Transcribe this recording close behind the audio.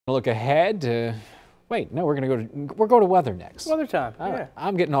Look ahead. Wait, no, we're going to weather next. Weather time. Yeah.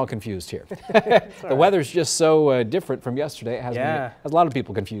 I'm getting all confused here. The weather's just so different from yesterday. It has a lot of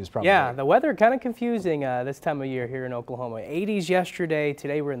people confused, probably. Yeah, the weather kind of confusing this time of year here in Oklahoma. 80s yesterday.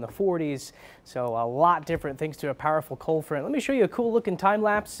 Today we're in the 40s. So a lot different thanks to a powerful cold front. Let me show you a cool looking time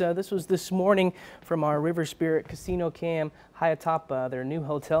lapse. This was this morning from our River Spirit Casino cam high atop their new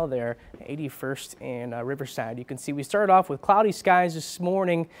hotel there, 81st and Riverside. You can see we started off with cloudy skies this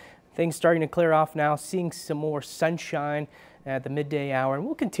morning. Things starting to clear off now, seeing some more sunshine at the midday hour, and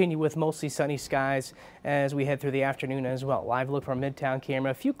we'll continue with mostly sunny skies as we head through the afternoon as well. Live look from our Midtown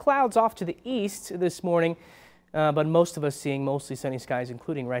camera. A few clouds off to the east this morning, but most of us seeing mostly sunny skies,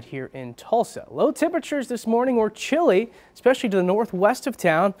 including right here in Tulsa. Low temperatures this morning were chilly, especially to the northwest of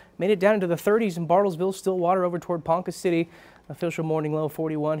town. Made it down into the 30s in Bartlesville, Stillwater over toward Ponca City. Official morning low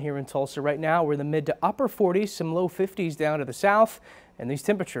 41 here in Tulsa. Right now we're in the mid to upper 40s, some low 50s down to the south. And these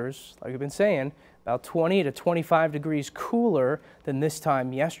temperatures, like I've been saying, about 20 to 25 degrees cooler than this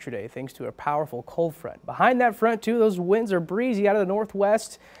time yesterday, thanks to a powerful cold front. Behind that front, too, those winds are breezy out of the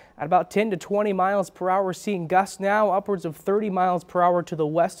northwest at about 10 to 20 miles per hour. We're seeing gusts now upwards of 30 miles per hour to the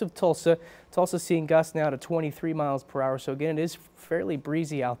west of Tulsa. Tulsa seeing gusts now to 23 miles per hour. So again, it is fairly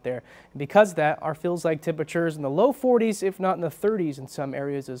breezy out there. And because of that, our feels like temperatures in the low 40s, if not in the 30s in some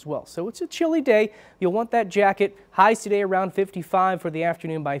areas as well. So it's a chilly day. You'll want that jacket. Highs today around 55 for the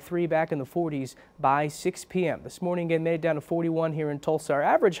afternoon by 3, back in the 40s by 6 p.m. This morning again made it down to 41 here in Tulsa. Our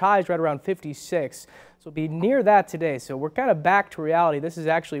average high is right around 56. So we'll be near that today. So we're kind of back to reality. This is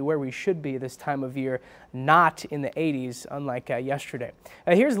actually where we should be this time of year, not in the 80s, unlike yesterday.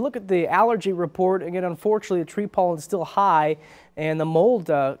 Here's a look at the allergy report. Again, unfortunately, the tree pollen is still high, and the mold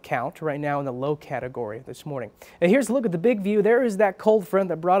count right now in the low category this morning. Here's a look at the big view. There is that cold front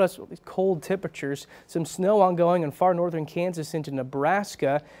that brought us these cold temperatures. Some snow ongoing in far northern Kansas into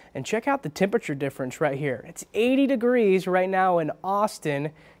Nebraska. And check out the temperature difference right here. It's 80 degrees right now in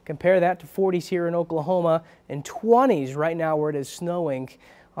Austin. Compare that to 40s here in Oklahoma and 20s right now where it is snowing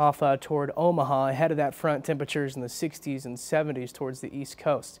off toward Omaha. Ahead of that front, temperatures in the 60s and 70s towards the east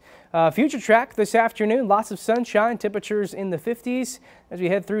coast. Future track this afternoon, lots of sunshine, temperatures in the 50s as we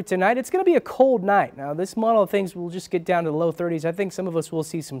head through tonight. It's going to be a cold night. Now this model of things will just get down to the low 30s. I think some of us will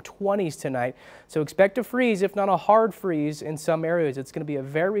see some 20s tonight. So expect a freeze, if not a hard freeze in some areas. It's going to be a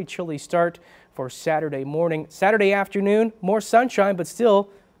very chilly start for Saturday morning. Saturday afternoon, more sunshine, but still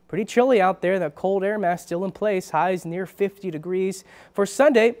pretty chilly out there. That cold air mass still in place. Highs near 50 degrees. For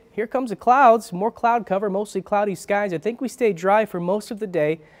Sunday, here comes the clouds. More cloud cover, mostly cloudy skies. I think we stay dry for most of the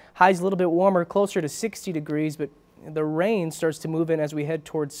day. Highs a little bit warmer, closer to 60 degrees, but the rain starts to move in as we head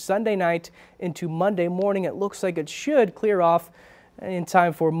towards Sunday night into Monday morning. It looks like it should clear off in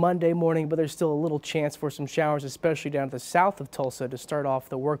time for Monday morning, but there's still a little chance for some showers, especially down to the south of Tulsa to start off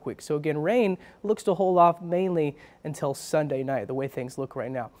the work week. So again, rain looks to hold off mainly until Sunday night, the way things look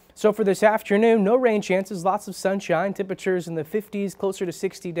right now. So for this afternoon, no rain chances, lots of sunshine, temperatures in the 50s, closer to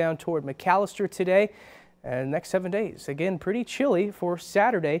 60 down toward McAllister today. And next 7 days, again, pretty chilly for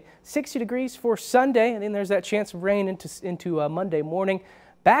Saturday, 60 degrees for Sunday, and then there's that chance of rain into Monday morning.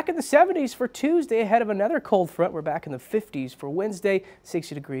 Back in the 70s for Tuesday ahead of another cold front. We're back in the 50s for Wednesday,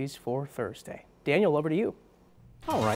 60 degrees for Thursday. Daniel, over to you. All right.